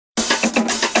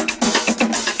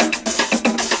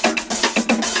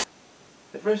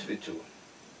first of the two,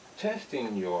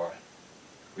 testing your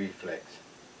reflex.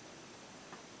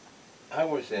 I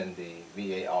was in the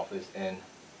VA office in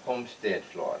Homestead,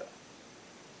 Florida,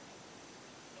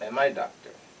 and my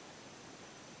doctor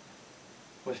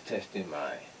was testing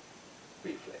my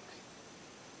reflex.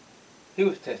 He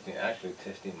was actually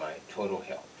testing my total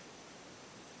health.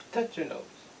 Touch your nose,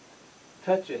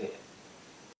 touch your head,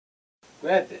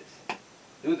 grab this,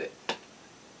 do this.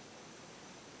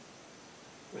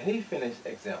 When he finished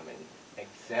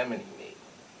examining me,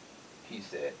 he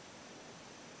said,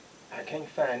 "I can't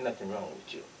find nothing wrong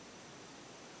with you,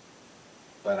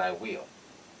 but I will."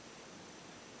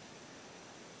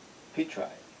 He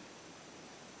tried.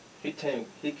 He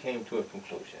came to a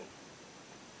conclusion.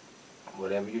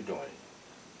 Whatever you're doing,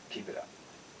 keep it up.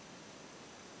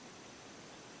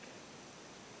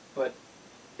 But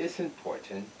it's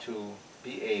important to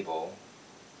be able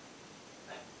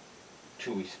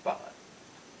to respond.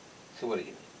 So what do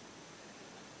you mean?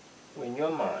 When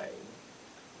your mind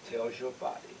tells your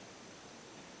body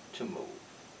to move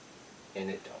and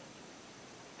it don't,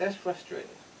 that's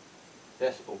frustrating.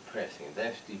 That's oppressing.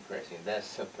 That's depressing. That's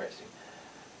suppressing.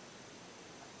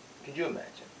 Could you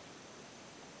imagine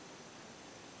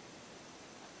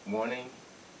wanting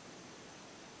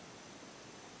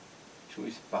to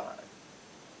respond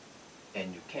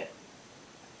and you can't?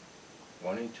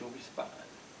 Wanting to respond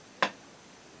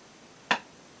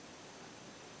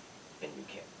and you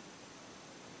can't.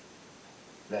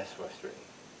 That's frustrating.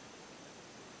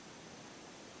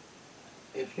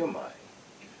 If your mind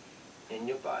and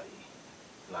your body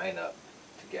line up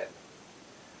together,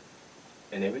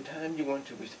 and every time you want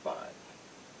to respond,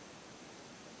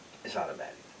 it's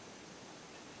automatic.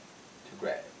 To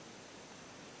grab,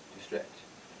 to stretch,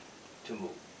 to move,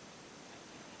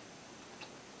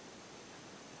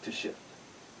 to shift,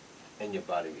 and your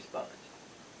body responds.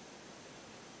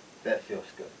 That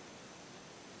feels good.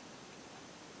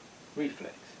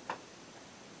 Reflex.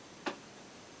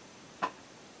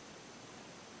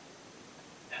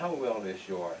 How well is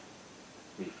your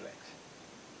reflex?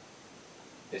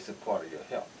 It's a part of your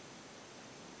health.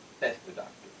 That's the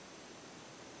doctor.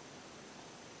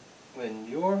 When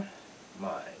your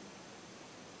mind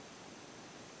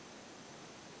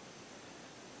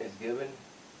is given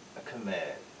a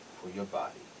command for your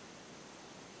body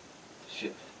to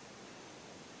shift,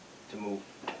 to move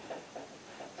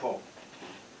forward,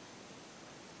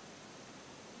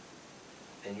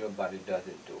 and your body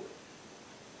doesn't do it,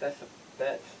 that's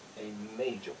a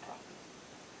major problem.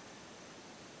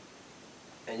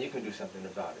 And you can do something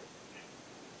about it.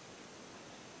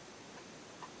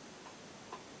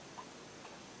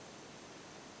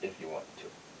 If you want to.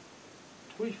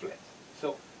 Reflex.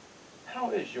 So,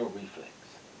 how is your reflex?